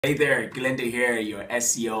Hey there, Glenda here, your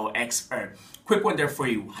SEO expert. Quick one there for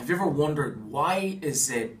you. Have you ever wondered why is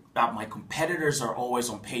it that my competitors are always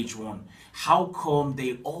on page one? How come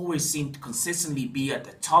they always seem to consistently be at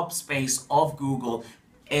the top space of Google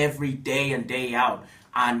every day and day out?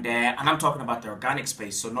 And I'm talking about the organic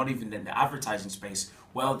space, so not even in the advertising space.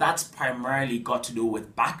 Well, that's primarily got to do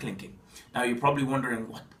with backlinking. Now you're probably wondering,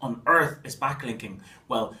 what on earth is backlinking?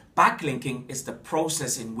 Well, backlinking is the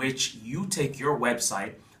process in which you take your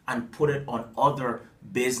website and put it on other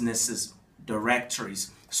businesses' directories.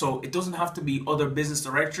 So it doesn't have to be other business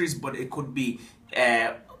directories, but it could be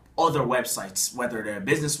other websites, whether they're a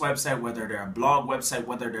business website, whether they're a blog website,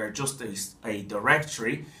 whether they're just a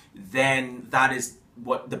directory. Then that is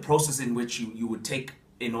what the process in which you would take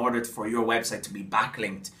in order for your website to be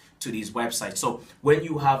backlinked to these websites. So when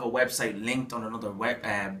you have a website linked on another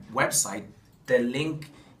website, the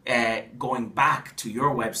link going back to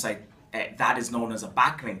your website, that is known as a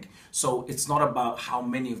backlink. So it's not about how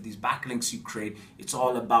many of these backlinks you create. It's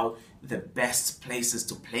all about the best places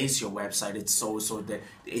to place your website. It's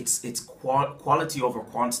it's quality over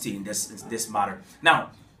quantity in this matter.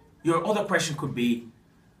 Now, your other question could be,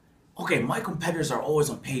 okay, my competitors are always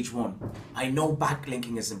on page one. I know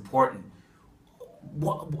backlinking is important.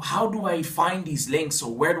 How do I find these links,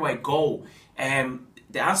 or where do I go?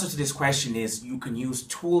 The answer to this question is you can use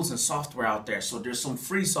tools and software out there. So there's some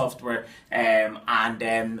free software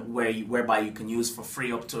whereby you can use for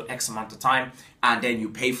free up to X amount of time, and then you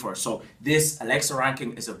pay for it. So this Alexa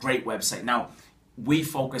Ranking is a great website. Now, we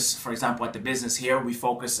focus, for example, at the business here, we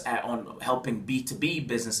focus on helping B2B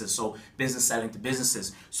businesses, so business selling to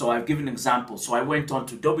businesses. So I've given an example. So I went on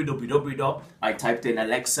to I typed in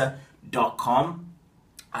alexa.com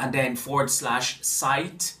and then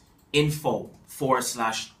 /site info /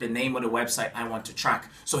 the name of the website I want to track.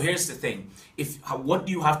 So here's the thing. What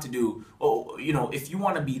do you have to do? Oh, if you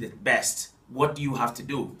want to be the best, what do you have to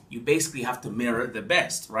do? You basically have to mirror the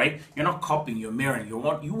best, right? You're not copying, you're mirroring. You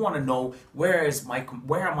want to know where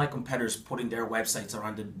are my competitors putting their websites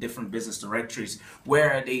around the different business directories?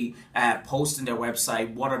 Where are they posting their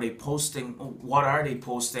website? What are they posting?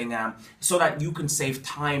 So that you can save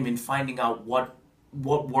time in finding out what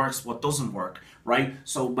works, what doesn't work, right?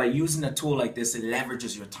 So by using a tool like this, it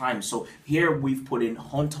leverages your time. So here we've put in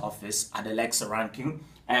Hunt Office at Alexa Ranking.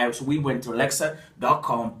 So we went to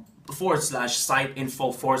alexa.com /site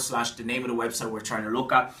info / the name of the website we're trying to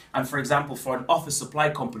look at. And for example, for an office supply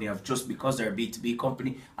company, because they're a B2B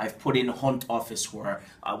company, I've put in Hunt Office, who are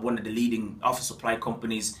one of the leading office supply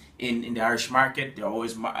companies in the Irish market. They're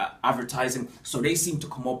always advertising, so they seem to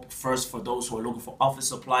come up first for those who are looking for office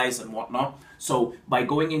supplies and whatnot. So by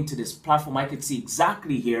going into this platform, I could see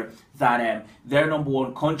exactly here that their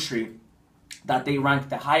 #1 country that they rank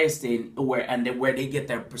the highest in, where they get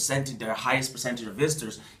their highest percentage of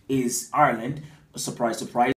visitors, is Ireland. Surprise, surprise.